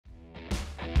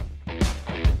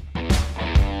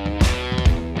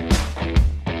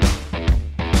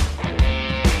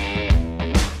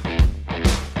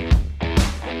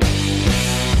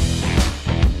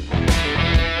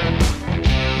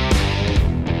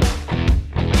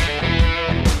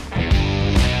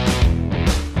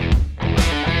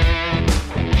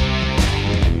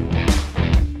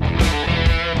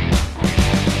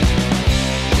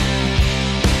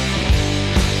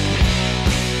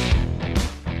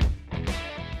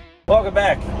Welcome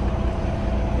back.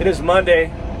 It is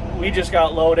Monday. We just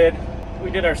got loaded.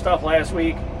 We did our stuff last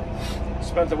week.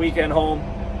 Spent the weekend home.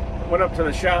 Went up to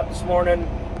the shop this morning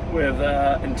with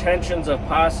intentions of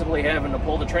possibly having to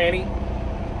pull the tranny.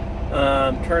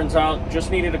 Turns out just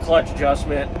needed a clutch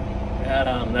adjustment.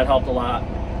 That helped a lot.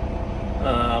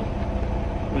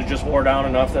 It was just wore down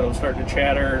enough that it was starting to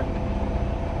chatter.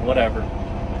 Whatever.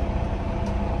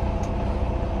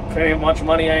 If it ain't much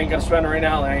money I ain't gonna spend right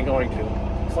now, I ain't going to.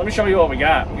 So let me show you what we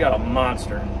got. We got a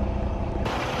monster.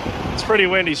 It's pretty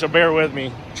windy, so bear with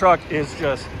me. Truck is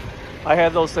just, I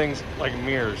had those things like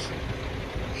mirrors.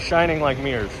 Shining like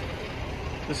mirrors.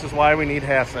 This is why we need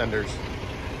half fenders.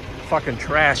 Fucking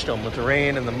trashed them with the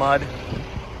rain and the mud.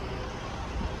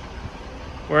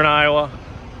 We're in Iowa.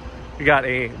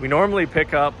 We normally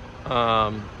pick up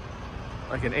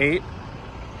like an 8,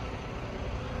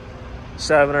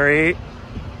 7 or 8.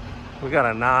 We got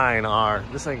a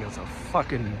 9R. This thing is a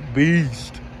fucking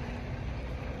beast.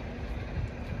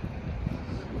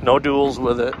 No duals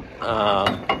with it,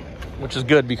 which is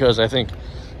good because I think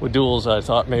with duals I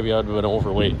thought maybe I'd have been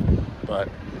overweight, but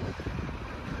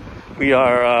we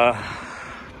are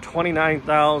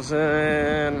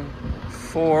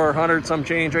 29,400 some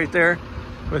change right there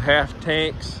with half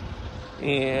tanks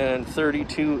and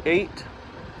 32.8.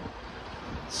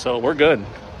 So we're good.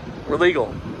 We're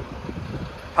legal.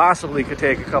 Possibly could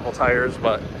take a couple tires,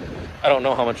 but I don't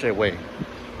know how much they weigh.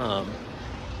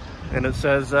 And it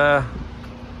says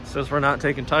we're not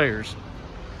taking tires.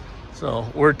 So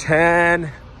we're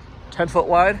 10 foot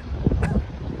wide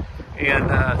and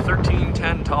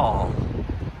 1310 tall.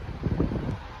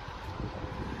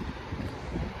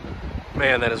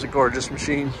 Man, that is a gorgeous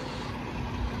machine.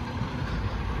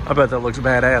 I bet that looks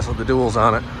badass with the duals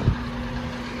on it.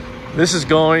 This is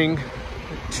going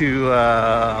to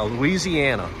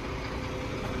Louisiana.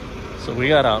 So we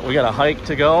got a hike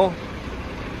to go.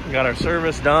 We got our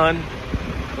service done.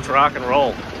 Let's rock and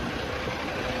roll.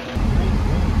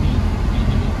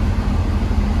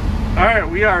 All right,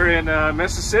 we are in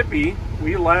Mississippi.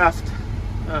 We left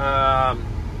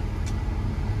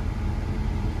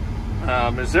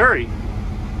Missouri.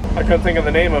 I couldn't think of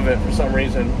the name of it for some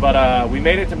reason, but we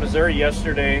made it to Missouri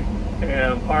yesterday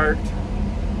and parked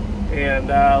and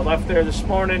left there this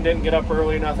morning. Didn't get up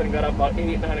early, nothing. Got up about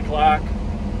 8, 9 o'clock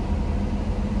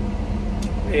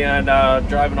and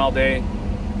driving all day.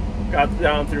 Got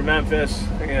down through Memphis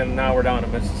and now we're down to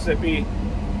Mississippi.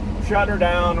 Shut her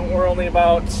down. We're only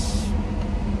about,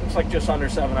 looks like just under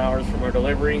 7 hours from our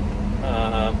delivery. If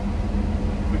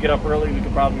we get up early, we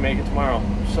could probably make it tomorrow.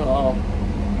 So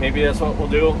maybe that's what we'll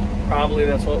do. Probably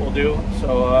that's what we'll do.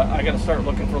 So I got to start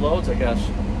looking for loads, I guess.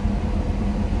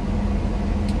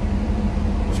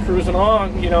 Just cruising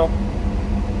along, you know.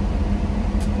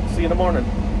 See you in the morning.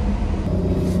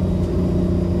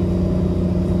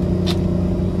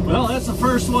 Well, that's the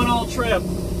first one all trip.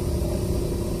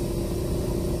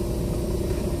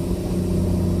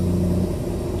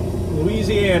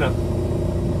 Louisiana.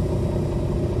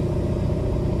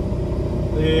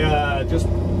 They just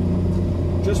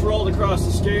rolled across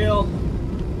the scale.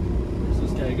 Where's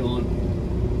this guy going?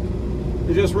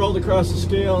 They just rolled across the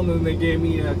scale and then they gave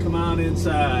me a come on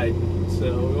inside.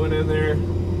 So we went in there.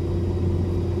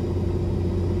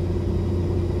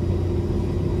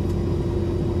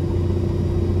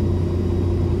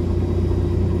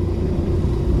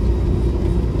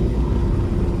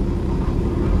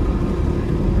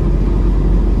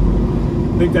 I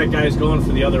think that guy's going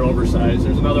for the other oversize.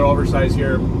 There's another oversize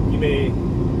here. You maybe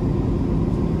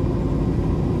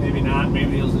not.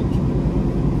 Maybe it was a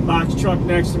box truck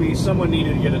next to me. Someone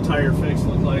needed to get a tire fixed,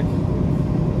 looked like.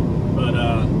 But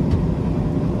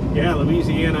yeah,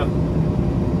 Louisiana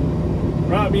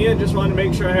brought me in. Just wanted to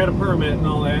make sure I had a permit and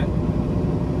all that.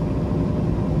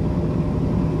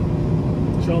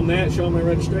 Show them that. Show them my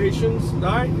registrations. All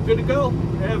right, we're good to go.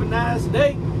 Have a nice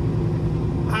day.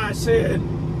 I said,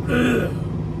 ugh.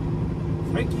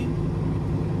 Thank you.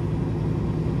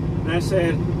 And I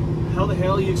said, how the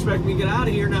hell you expect me to get out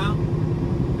of here now?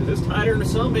 Because it's tighter than a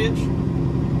sumbitch.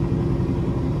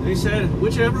 And he said,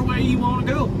 whichever way you want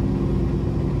to go.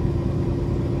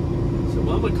 I said,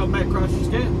 well, I'm going to come back across your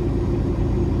scale.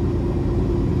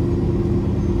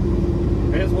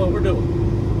 That's what we're doing.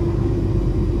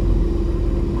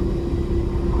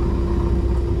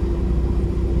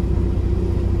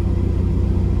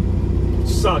 It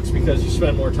sucks because you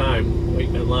spend more time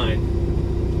waiting in line.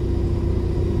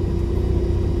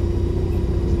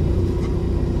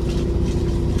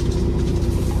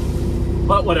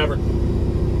 But whatever.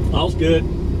 All's good.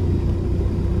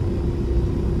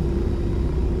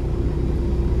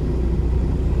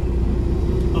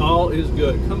 All is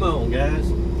good. Come on,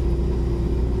 guys.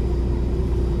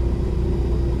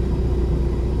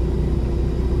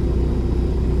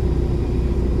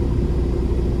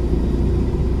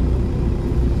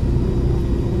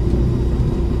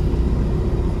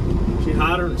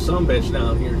 hotter than some bitch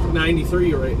down here. It's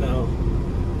 93 right now.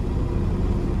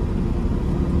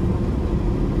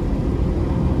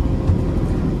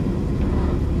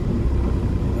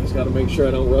 I just got to make sure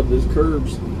I don't rub these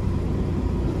curbs.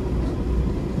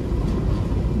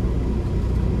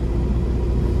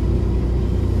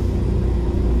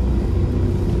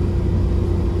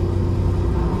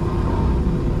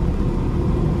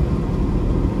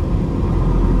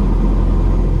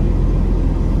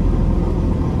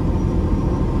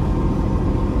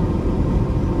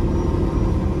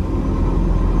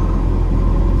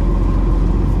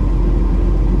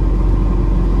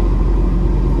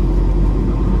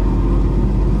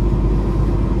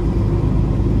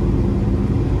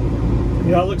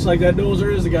 Yeah, it looks like that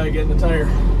dozer is the guy getting the tire.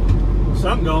 There's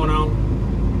something going on.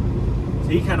 So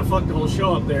he kind of fucked the whole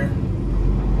show up there.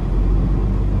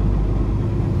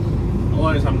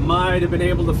 Otherwise, I might have been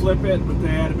able to flip it, but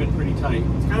that had been pretty tight.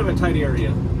 It's kind of a tight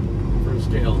area for a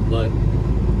scale, but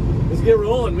let's get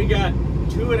rolling. We got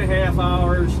 2.5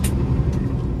 hours.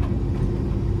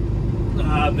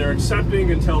 They're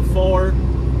accepting until 4.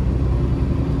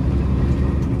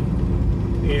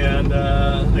 And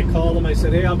I called them. I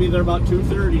said, hey, I'll be there about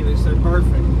 2:30. They said,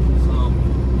 perfect. So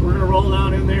we're going to roll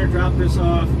down in there, drop this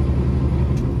off.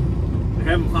 I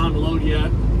haven't found a load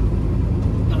yet.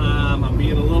 I'm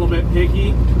being a little bit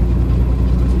picky,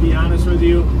 to be honest with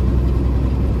you.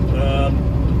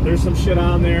 There's some shit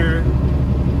on there.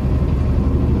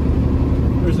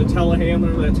 There's a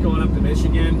telehandler that's going up to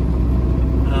Michigan.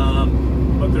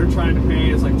 But they're trying to pay,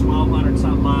 it's like 1,200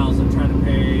 something miles. They're trying to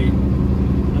pay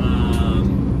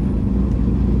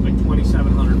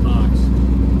 2,700 bucks.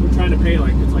 We're trying to pay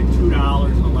like, it's like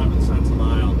 $2.11 a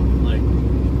mile. Like,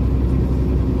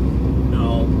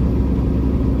 no,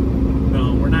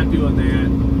 we're not doing that.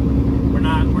 We're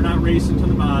not racing to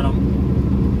the bottom.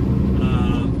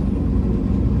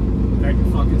 I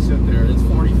can fucking sit there. It's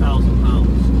 40,000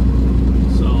 pounds.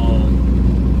 So,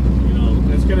 you know,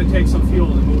 it's gonna take some fuel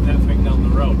to move that thing down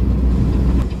the road.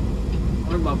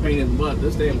 Talk about pain in the butt.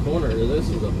 This damn corner, this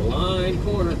is a blind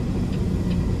corner.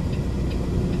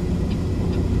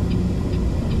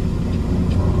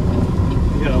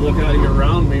 You gotta look out of your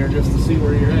round mirror just to see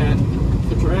where you're at,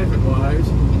 the traffic wise.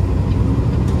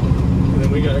 And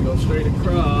then we gotta go straight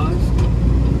across.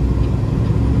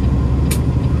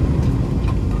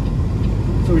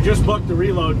 So we just booked the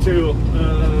reload too.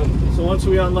 So once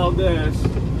we unload this,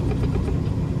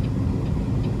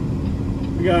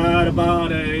 we got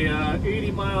about a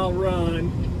 80-mile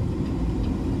run.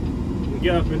 We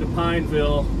get up into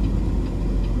Pineville.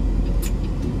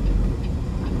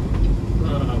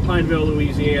 Pineville,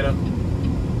 Louisiana.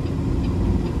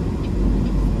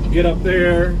 Get up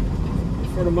there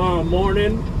for tomorrow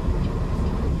morning.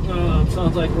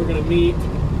 Sounds like we're gonna meet.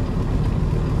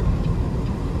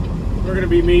 We're gonna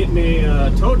be meeting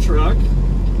a tow truck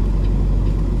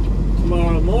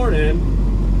tomorrow morning.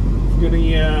 It's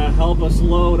gonna help us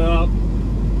load up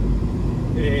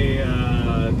a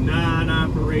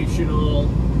non-operational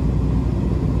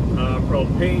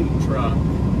propane truck.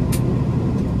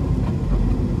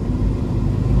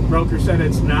 Broker said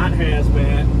it's not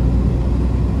hazmat,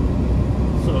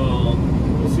 so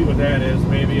we'll see what that is.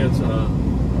 Maybe it's a,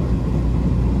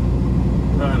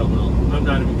 I don't know. I'm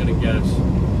not even gonna guess.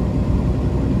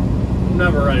 I'm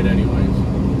never right anyways.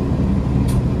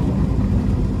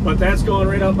 But that's going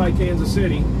right up by Kansas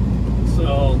City,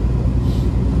 so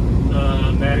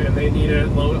and they need it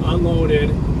unloaded.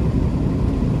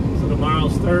 So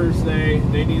tomorrow's Thursday.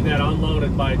 They need that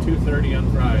unloaded by 2:30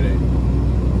 on Friday.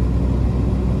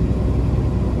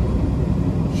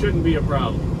 Shouldn't be a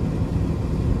problem,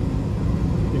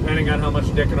 depending on how much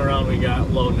dicking around we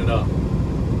got loading it up.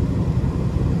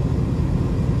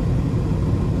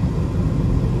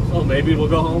 So maybe we'll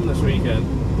go home this weekend.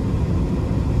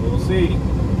 We'll see.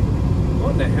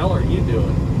 What the hell are you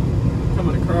doing?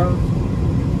 Coming across?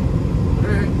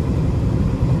 Alright.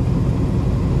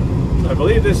 So I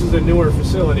believe this is a newer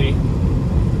facility.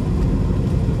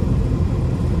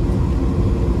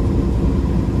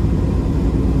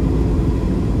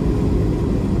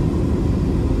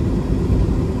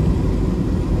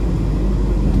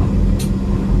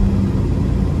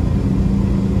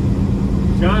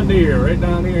 John Deere, right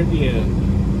down here at the end.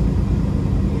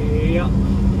 Yeah,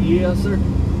 yes sir.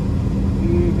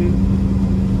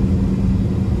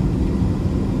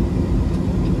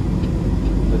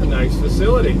 That's a nice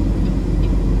facility.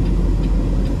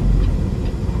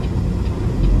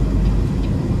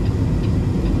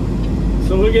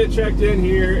 So we'll get checked in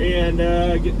here and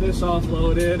get this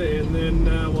offloaded, and then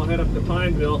we'll head up to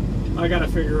Pineville. I gotta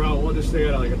figure out, we'll just stay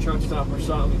at like a truck stop or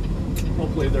something.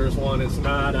 Hopefully there's one. It's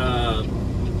not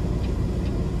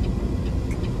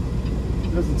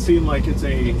Doesn't seem like it's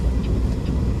a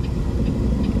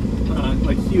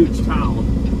like huge town,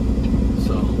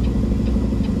 so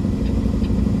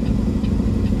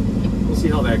we'll see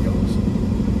how that goes.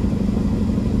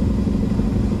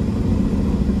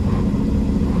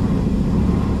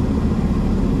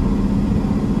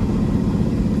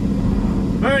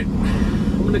 All right,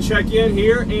 I'm gonna check in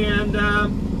here and I'll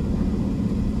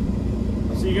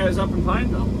see you guys up in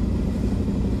Pineville.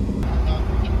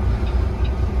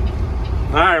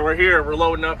 All right, we're here. We're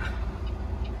loading up.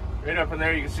 Right up in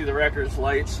there, you can see the wrecker's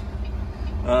lights.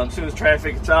 As soon as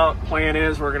traffic gets out, plan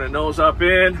is we're gonna nose up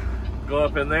in, go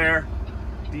up in there,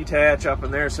 detach up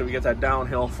in there so we get that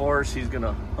downhill force. He's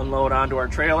gonna unload onto our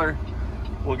trailer.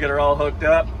 We'll get her all hooked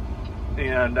up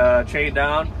and chained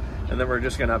down, and then we're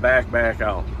just gonna back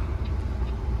out.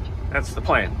 That's the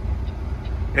plan.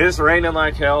 It is raining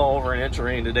like hell, over an inch of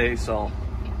rain today, so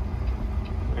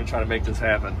we're gonna try to make this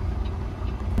happen.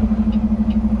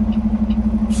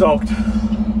 Soaked.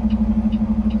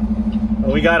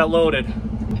 Well, we got it loaded.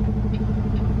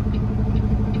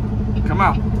 Come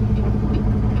out.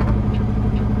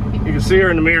 You can see her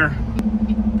in the mirror.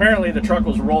 Apparently the truck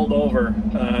was rolled over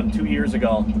 2 years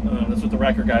ago. That's what the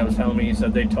wrecker guy was telling me. He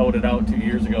said they towed it out 2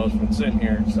 years ago. It's been sitting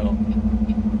here, so.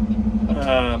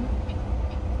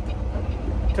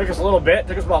 Took us a little bit.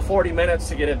 Took us about 40 minutes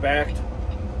to get it backed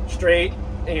straight.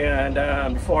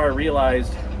 And before I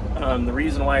realized the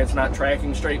reason why it's not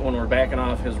tracking straight when we're backing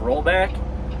off his rollback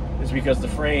is because the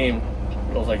frame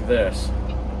goes like this.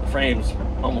 The frame's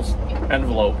almost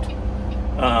enveloped.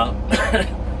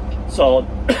 So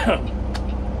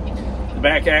the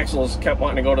back axles kept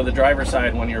wanting to go to the driver's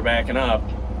side when you're backing up,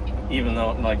 even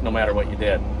though, like, no matter what you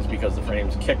did. It's because the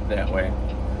frame's kicked that way.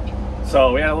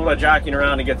 So we had a little bit of jockeying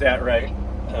around to get that right.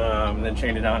 And then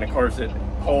chained it down. Of course, it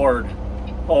poured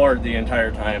the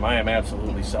entire time. I am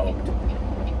absolutely soaked.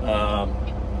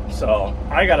 So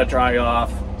I got to dry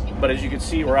off, but as you can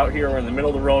see, we're out here, we're in the middle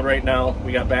of the road right now.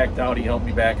 We got backed out. He helped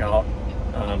me back out.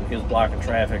 He was blocking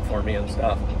traffic for me and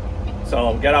stuff.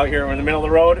 So get out here, we're in the middle of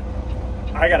the road.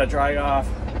 I got to dry off,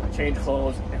 change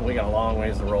clothes, and we got a long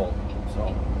ways to roll.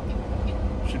 So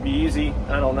should be easy.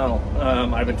 I don't know.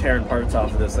 I've been tearing parts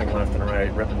off of this thing left and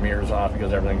right, ripping mirrors off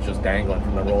because everything's just dangling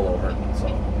from the rollover. So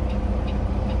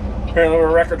apparently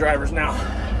we're wrecker drivers now.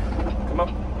 Come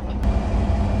on.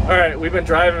 All right, we've been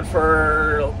driving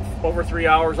for over 3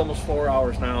 hours, almost 4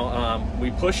 hours now.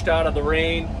 We pushed out of the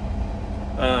rain.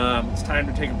 It's time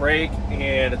to take a break,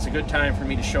 and it's a good time for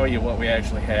me to show you what we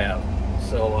actually have.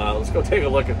 So let's go take a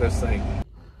look at this thing.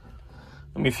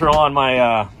 Let me throw on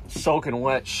my soaking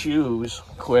wet shoes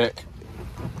quick.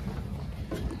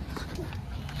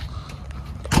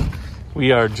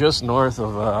 We are just north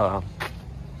of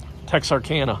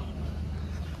Texarkana.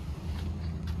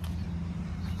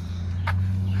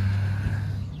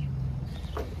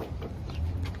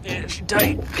 Yeah, she's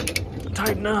tight.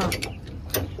 Tighten up.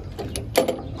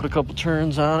 Put a couple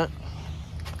turns on it.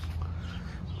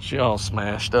 She all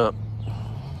smashed up.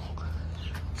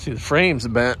 See, the frame's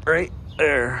bent right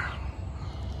there.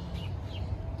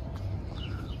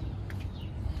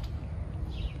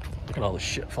 Look at all the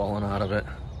shit falling out of it.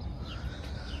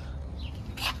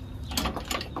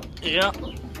 Yeah.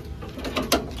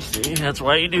 See, that's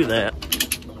why you do that.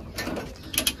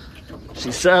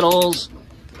 She settles.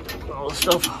 All the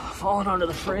stuff falling onto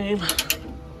the frame.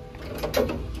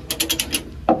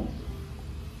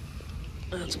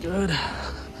 That's good.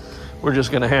 We're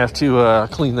just gonna have to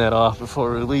clean that off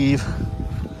before we leave.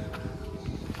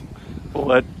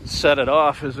 What set it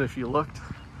off is if you looked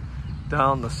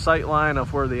down the sight line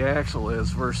of where the axle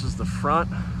is versus the front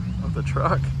of the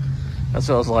truck. That's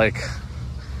what I was like,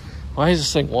 why is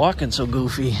this thing walking so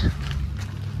goofy?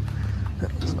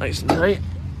 It's nice and tight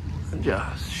and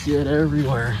just shit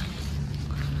everywhere.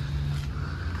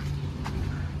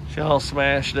 She all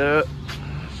smashed up.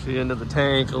 See into the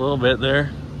tank a little bit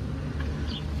there.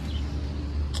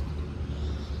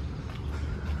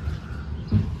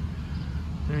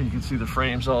 There you can see the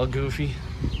frame's all goofy.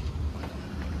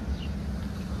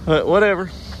 But whatever.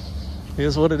 It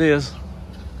is what it is.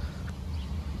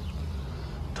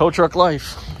 Tow truck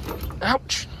life.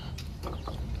 Ouch.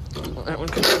 That one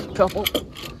could be a couple.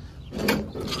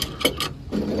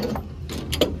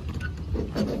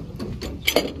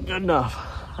 Good enough.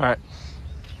 All right.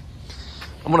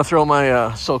 I'm gonna throw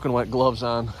my soaking wet gloves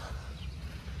on.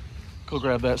 Go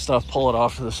grab that stuff, pull it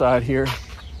off to the side here.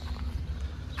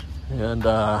 And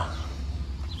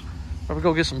probably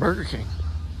go get some Burger King.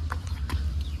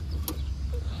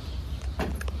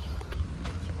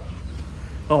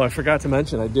 Oh, I forgot to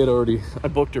mention, I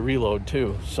booked a reload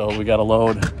too. So we got a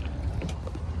load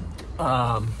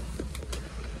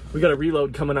we got a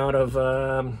reload coming out of,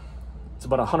 it's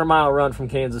about a 100-mile run from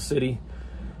Kansas City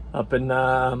up in,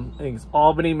 I think it's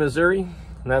Albany, Missouri,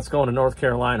 and that's going to North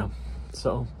Carolina.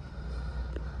 So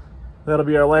that'll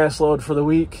be our last load for the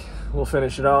week. We'll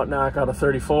finish it out, knock out a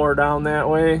 34 down that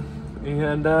way,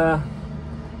 and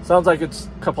sounds like it's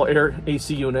a couple air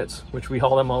AC units, which we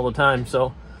haul them all the time,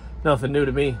 so nothing new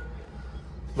to me.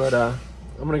 But I'm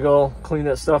gonna go clean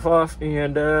that stuff off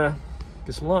and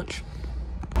get some lunch.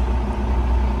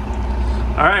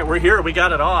 All right, we're here. We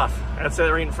got it off. That's it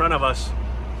right in front of us.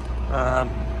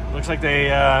 Looks like they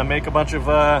make a bunch of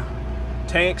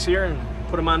tanks here and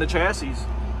put them on the chassis.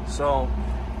 So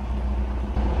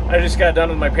I just got done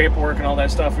with my paperwork and all that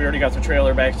stuff. We already got the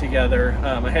trailer back together.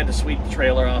 I had to sweep the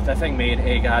trailer off. That thing made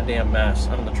a goddamn mess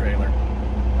on the trailer.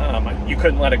 You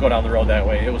couldn't let it go down the road that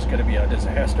way. It was going to be a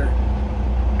disaster.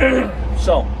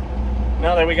 So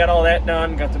now that we got all that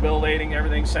done, got the bill of lading,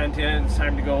 everything sent in, it's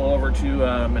time to go over to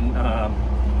I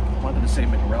wanted to say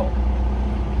Monroe,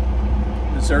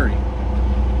 Missouri.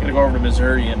 I'm gonna go over to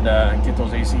Missouri and get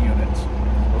those AC units.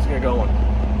 Let's get going.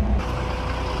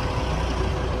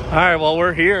 All right, well,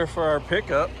 we're here for our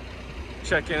pickup.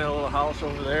 Check in a little house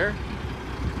over there.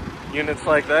 Units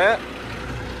like that.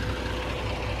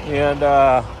 And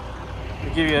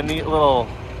we give you a neat little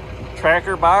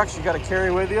tracker box you got to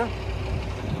carry with you.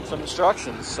 Some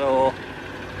instructions. So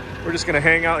we're just gonna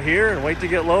hang out here and wait to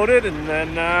get loaded, and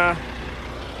then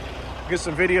get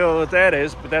some video of what that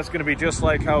is. But that's gonna be just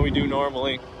like how we do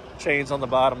normally. Chains on the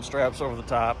bottom, straps over the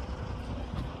top.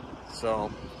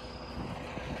 So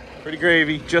pretty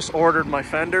gravy. Just ordered my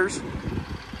fenders.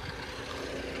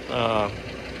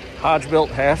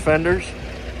 Hodge-built half fenders.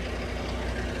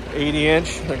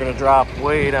 80-inch. They're gonna drop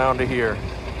way down to here.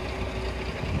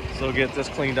 So get this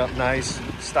cleaned up nice.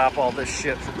 Stop all this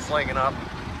shit from flinging up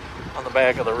on the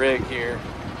back of the rig here.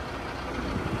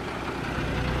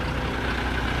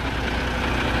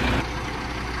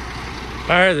 All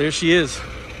right, there she is.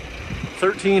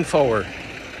 13 forward.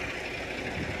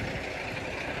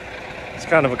 It's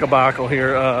kind of a kabacle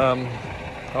here. Oh,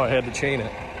 I had to chain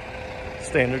it.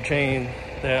 Standard chain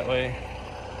that way.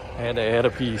 I had to add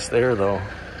a piece there though,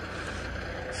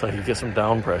 so you get some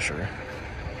down pressure.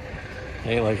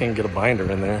 Ain't like I can get a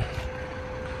binder in there.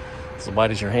 It's as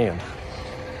wide as your hand.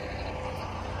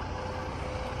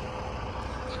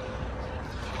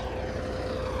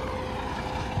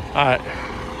 All right,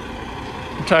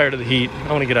 I'm tired of the heat.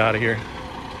 I want to get out of here.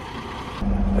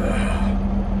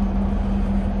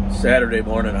 Saturday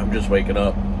morning, I'm just waking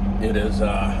up. It is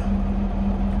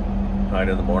 9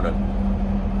 in the morning.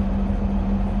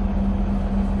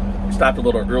 Stopped a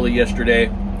little early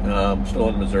yesterday. Still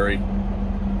in Missouri.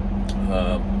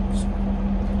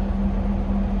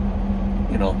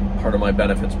 You know, part of my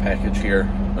benefits package here.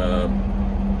 I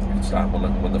can stop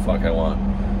when the fuck I want.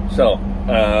 So,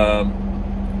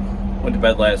 went to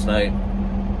bed last night.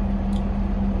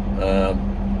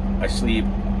 I sleep.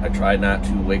 I try not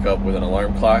to wake up with an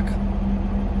alarm clock.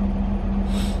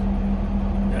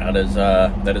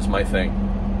 That is my thing.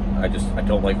 I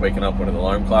don't like waking up with an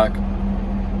alarm clock.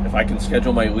 If I can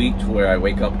schedule my week to where I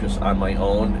wake up just on my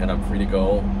own and I'm free to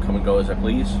come and go as I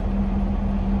please,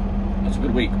 it's a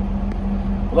good week.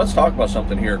 Well, let's talk about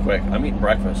something here quick. I'm eating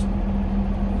breakfast.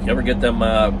 You ever get them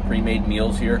pre-made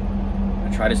meals here? I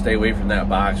try to stay away from that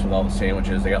box with all the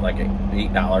sandwiches. They got like an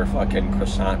 $8 fucking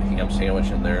croissant ham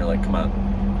sandwich in there. Like, come on.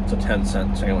 It's a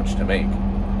 10-cent sandwich to make.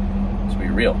 Let's be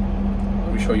real.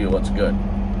 Let me show you what's good.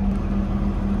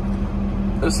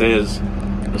 This is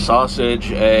the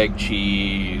sausage, egg,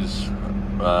 cheese,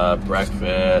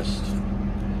 breakfast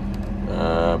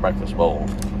bowl.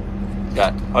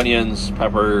 Got onions,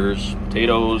 peppers,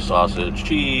 potatoes, sausage,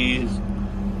 cheese,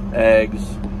 eggs,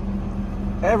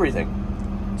 everything.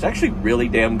 It's actually really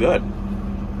damn good.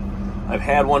 I've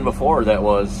had one before that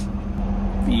was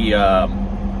the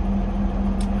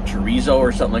chorizo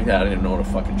or something like that. I didn't know what a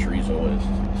fucking chorizo is,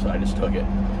 so I just took it.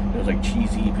 It was like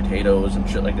cheesy potatoes and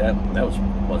shit like that. That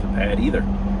wasn't bad either.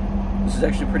 This is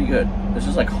actually pretty good. This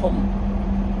is like home.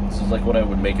 This is like what I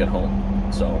would make at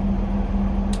home. So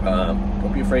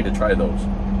don't be afraid to try those.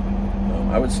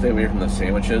 I would stay away from the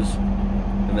sandwiches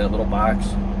in that little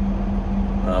box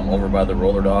over by the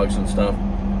roller dogs and stuff.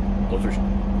 Those are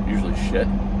usually shit.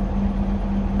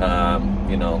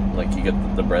 You know, like you get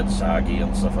the bread soggy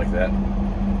and stuff like that.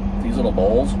 These little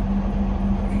bowls,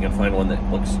 if you can find one that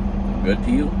looks good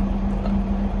to you,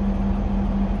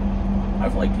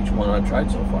 I've liked each one I've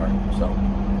tried so far. So,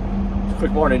 it's a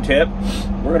quick morning tip.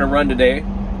 We're gonna run today,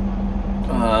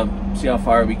 see how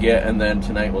far we get, and then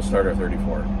tonight we'll start our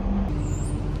 34.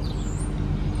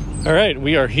 All right,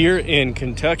 we are here in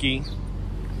Kentucky,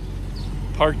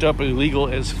 parked up illegal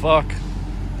as fuck.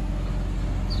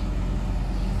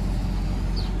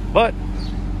 But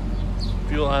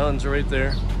fuel islands are right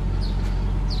there.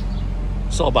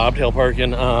 It's all bobtail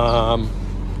parking. I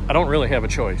don't really have a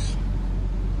choice.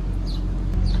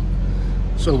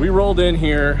 So we rolled in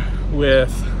here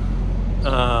with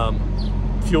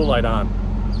fuel light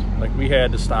on. Like, we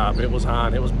had to stop. It was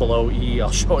on. It was below E.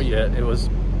 I'll show you it. It was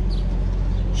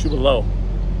super low.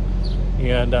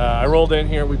 And I rolled in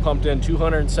here. We pumped in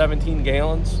 217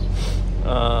 gallons.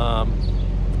 I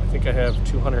think I have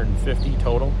 250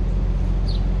 total.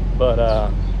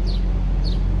 But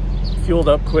fueled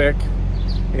up quick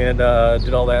and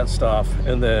did all that stuff.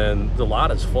 And then the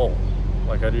lot is full.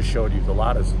 Like I just showed you, the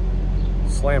lot is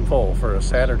slam full for a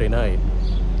Saturday night.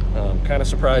 Kind of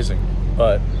surprising,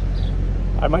 but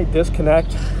I might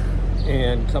disconnect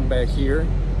and come back here,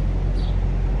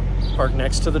 park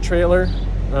next to the trailer,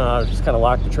 just kind of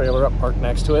lock the trailer up, park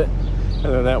next to it, and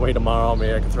then that way tomorrow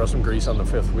maybe I can throw some grease on the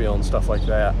fifth wheel and stuff like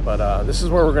that. But this is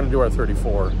where we're going to do our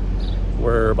 34.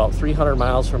 We're about 300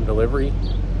 miles from delivery,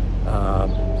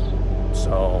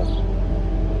 so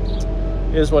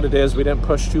it is what it is. We didn't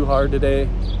push too hard today.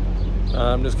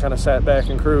 Just kind of sat back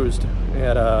and cruised.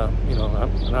 And you know,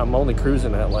 I'm only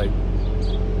cruising at, like,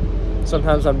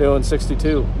 sometimes I'm doing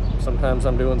 62, sometimes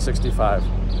I'm doing 65.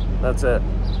 That's it.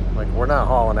 Like, we're not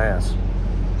hauling ass.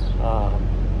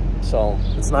 So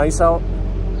it's nice out.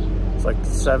 It's like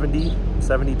 70,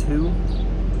 72.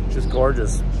 Just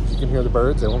gorgeous. You can hear the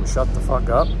birds. They won't shut the fuck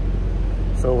up.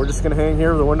 So we're just gonna hang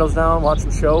here with the windows down, watch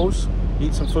some shows,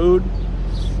 eat some food,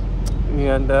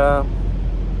 and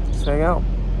just hang out.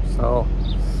 So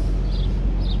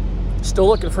still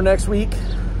looking for next week.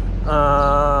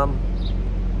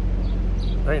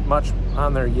 There ain't much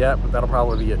on there yet, but that'll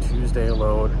probably be a Tuesday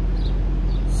load.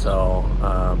 So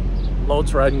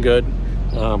load's riding good.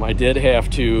 I did have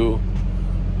to,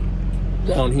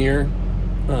 down here,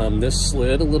 this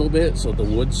slid a little bit, so the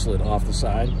wood slid off the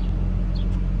side.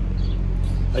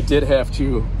 I did have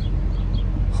to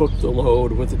hook the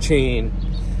load with a chain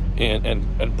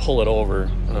and pull it over,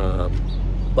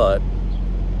 but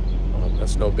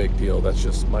that's no big deal. That's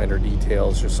just minor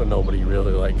details, just so nobody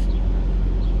really, like,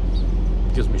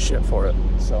 gives me shit for it.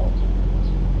 So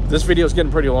this video is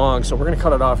getting pretty long, so we're gonna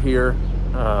cut it off here,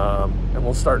 and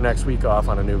we'll start next week off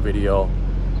on a new video,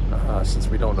 since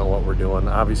we don't know what we're doing.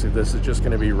 Obviously this is just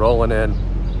gonna be rolling in,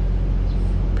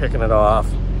 picking it off,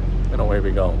 and away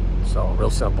we go. So real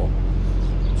simple.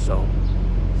 So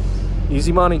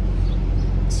easy money.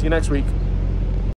 See you next week.